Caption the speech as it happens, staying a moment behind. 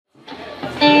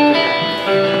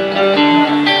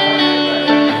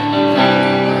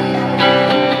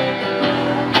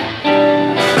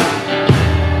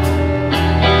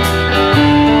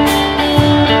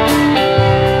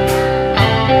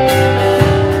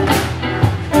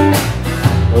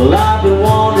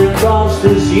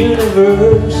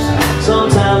universe,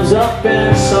 sometimes up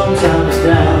and sometimes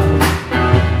down.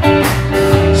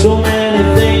 So many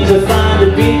things I find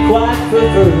to be quite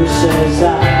perverse as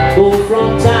I go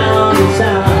from town to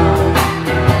town.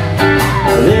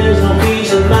 There's no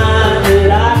peace of mind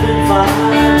that I can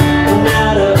find, no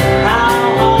matter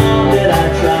how hard that I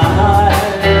try.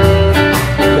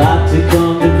 Got to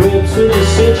come to grips with the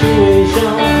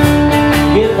situation,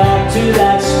 get back to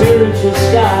that spiritual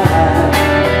sky.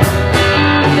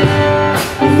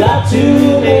 We've got to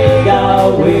make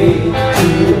our way to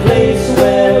the place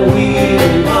where we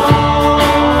belong.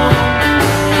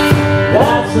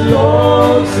 That's the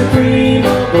Lord's supreme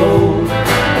abode,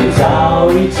 it's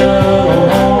our eternal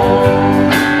home.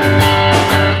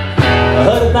 I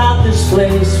heard about this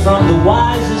place from the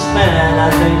wisest man I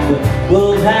think the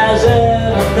world has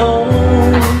ever known.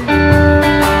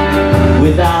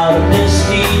 Without a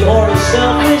misdeed or a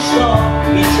selfish thought,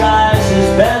 he tries his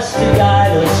best to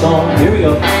guide us home. Here we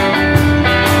go.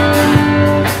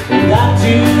 We've got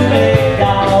to make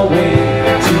our way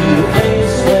to the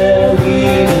place where we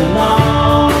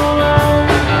belong.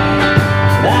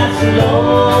 That's the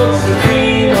Lord's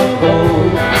supreme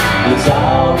abode, it's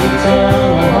our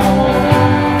eternal home.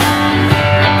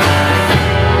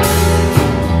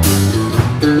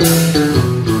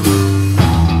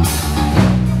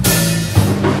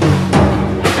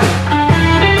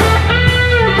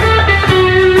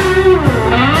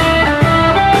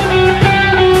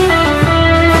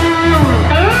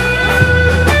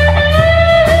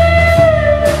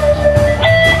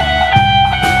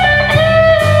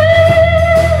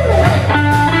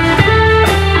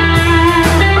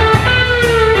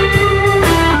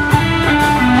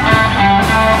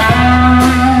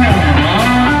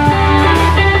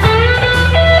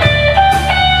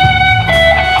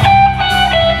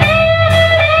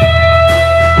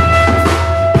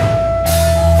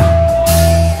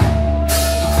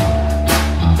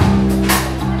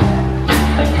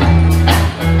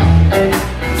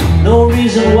 No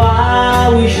reason why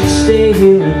we should stay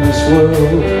here in this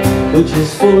world, which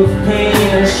is full of pain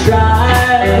and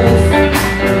strife.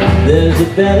 There's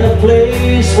a better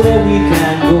place where we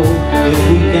can go if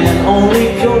we can only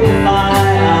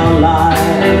purify our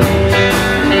lives.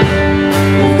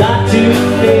 We've got to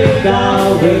make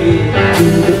our way to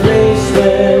the place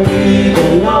where we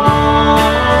belong.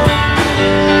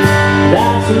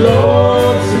 That's the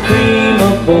Lord's supreme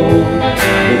abode,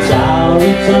 it's our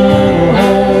eternal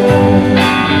home.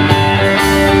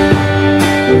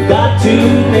 We've got to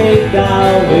make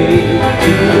our way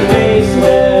to the place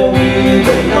where we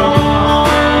belong.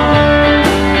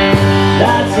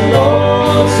 That's the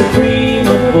Lord's supreme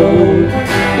abode,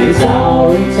 it's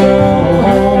our eternal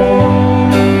home.